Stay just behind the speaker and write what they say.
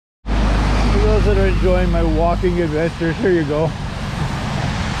those that are enjoying my walking adventures, here you go.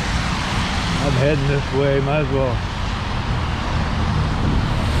 I'm heading this way, might as well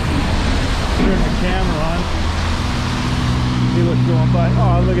turn the camera on, see what's going by.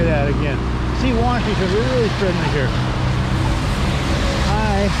 Oh, look at that again. See Washington, we're really friendly here.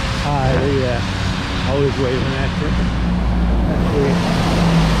 Hi. Hi, look at that. Always waving at you. That's sweet.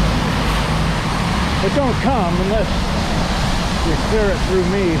 But don't come unless you clear it through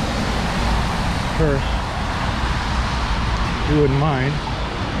me first. You wouldn't mind.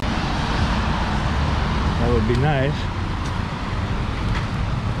 That would be nice.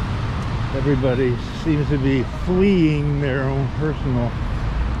 Everybody seems to be fleeing their own personal,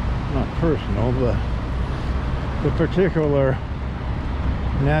 not personal, but the particular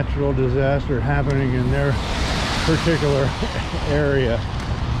natural disaster happening in their particular area,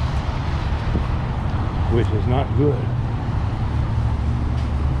 which is not good.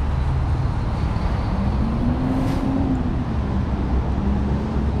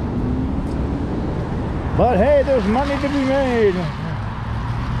 But hey, there's money to be made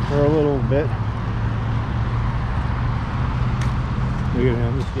for a little bit. Look at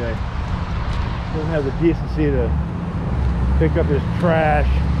him, this guy doesn't have the decency to pick up his trash.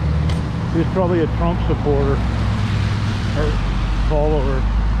 He's probably a Trump supporter or follower.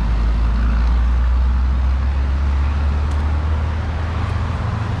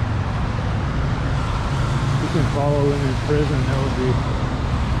 You can follow him in prison, that would be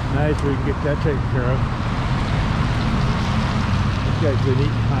nice. We can get that taken care of. This guy's been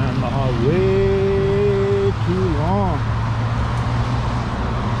eating on the hog way too long.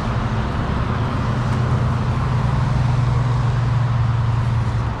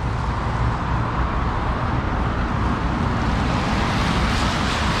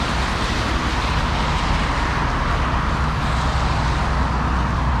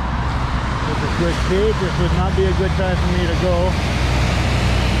 Good feed, this would not be a good time for me to go.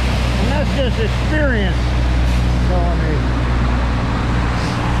 And that's just experience telling me.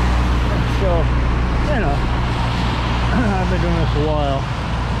 So, you know, I've been doing this a while.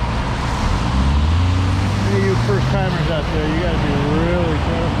 Any of you first timers out there, you gotta be really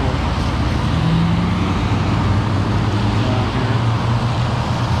careful.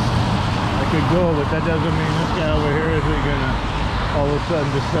 I could go, but that doesn't mean this guy over here isn't gonna all of a sudden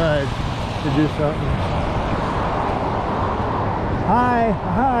decide to do something. Hi,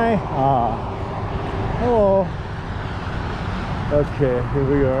 hi. Ah, hello. Okay, here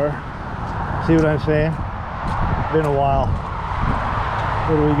we are. See what I'm saying? Been a while.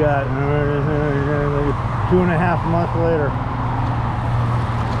 What do we got? 2.5 months later.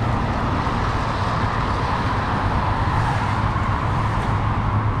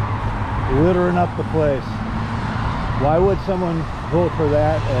 Littering up the place. Why would someone vote for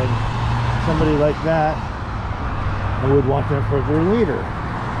that and somebody like that, I would want them for their leader?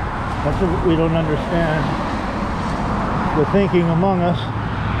 That's what we don't understand, the thinking among us.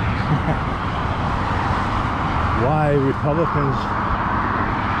 Why Republicans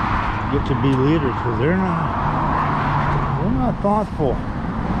get to be leaders, because they're not thoughtful.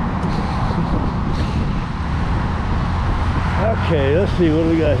 Okay, let's see what do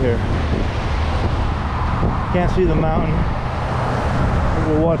we got here. Can't see the mountain.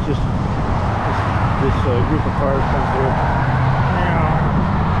 We'll watch this group of cars come through.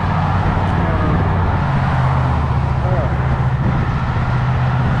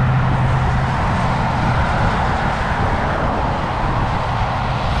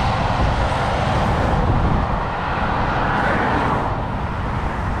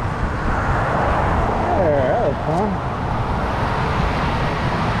 There, that was fun.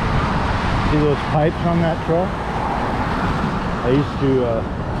 See those pipes on that truck? I used to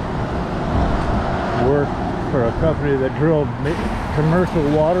work for a company that drilled commercial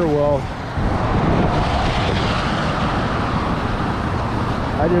water wells.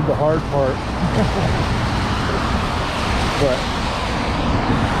 I did the hard part. But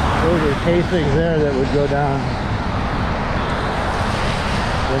those are casings there that would go down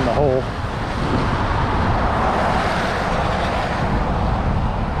in the hole.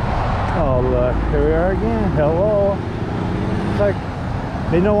 Oh look, here we are again. Hello. It's like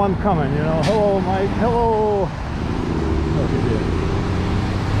they know I'm coming, you know. Hello, Mike. Hello. Look at this.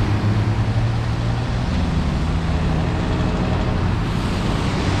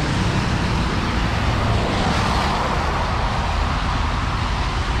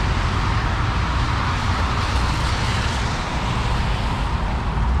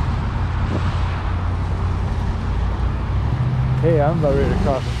 Hey, I'm about ready to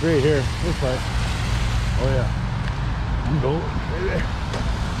cross the street here. This way. Oh yeah. I'm going, baby.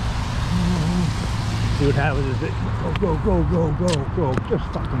 See what happens is it go, just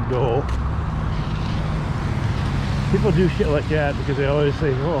fucking go. People do shit like that because they always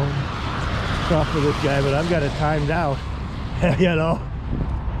say, oh, stop for this guy, but I've got it timed out. You know,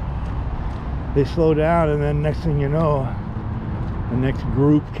 they slow down, and then next thing you know, the next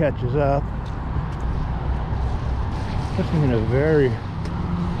group catches up. Puts me in a very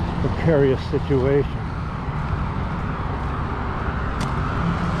precarious situation.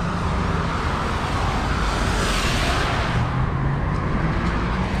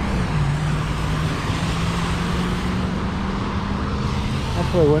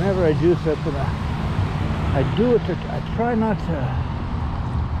 That's why whenever I do something, I do it to, I try not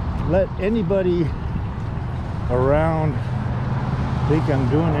to let anybody around think I'm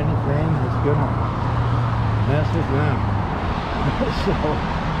doing anything that's gonna mess with them. So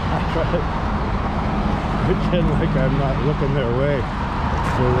I try to pretend like I'm not looking their way,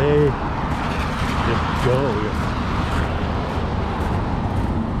 so they just go, you know.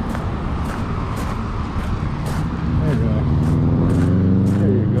 Anyway,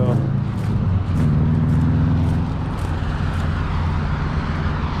 there you go.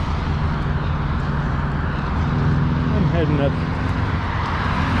 I'm heading up.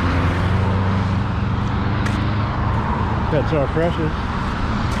 That's our precious.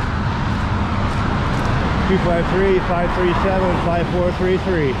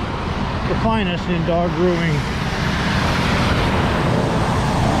 253-537-5433. The finest in dog grooming.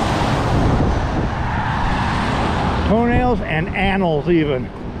 Toenails and annals even.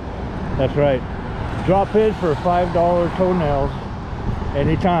 That's right. Drop in for $5 toenails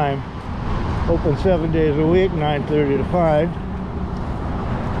anytime. Open 7 days a week, 9:30 to 5.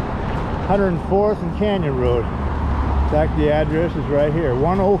 104th and Canyon Road. In fact, the address is right here.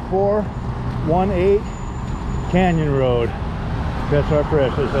 10418 Canyon Road. That's our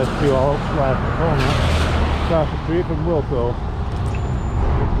precious. That's the all/Tacoma. Across the street from Wilco.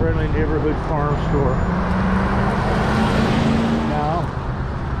 The friendly neighborhood farm store. Now,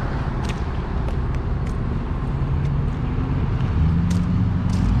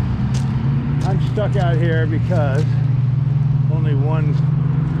 I'm stuck out here because only one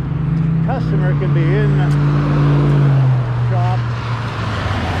customer can be in the shop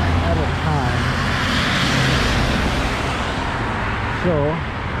at a time. So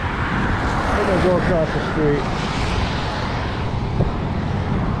I'm gonna go across the street.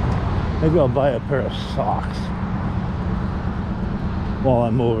 Maybe I'll buy a pair of socks while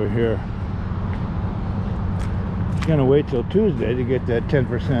I'm over here. I'm gonna wait till Tuesday to get that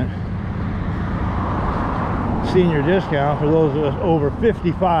 10% senior discount for those of us over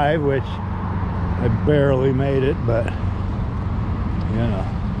 55, which I barely made it, but you know,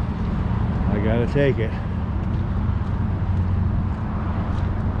 I gotta take it.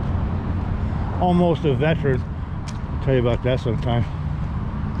 Almost a veteran. I'll tell you about that sometime.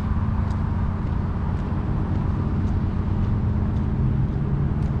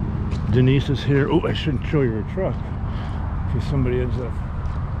 Denise is here. Oh, I shouldn't show you her truck in case somebody ends up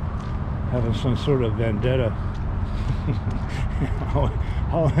having some sort of vendetta.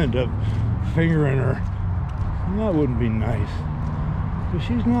 I'll end up fingering her. That wouldn't be nice. But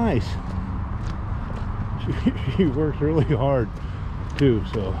she's nice. She works really hard too,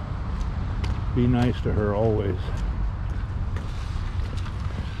 so be nice to her always.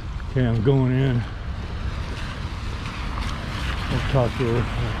 Okay, I'm going in. I'll talk to her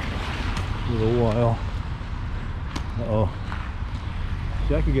for a little while. Uh-oh.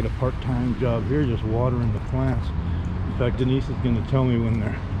 See, I could get a part-time job here just watering the plants. In fact, Denise is going to tell me when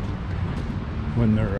they're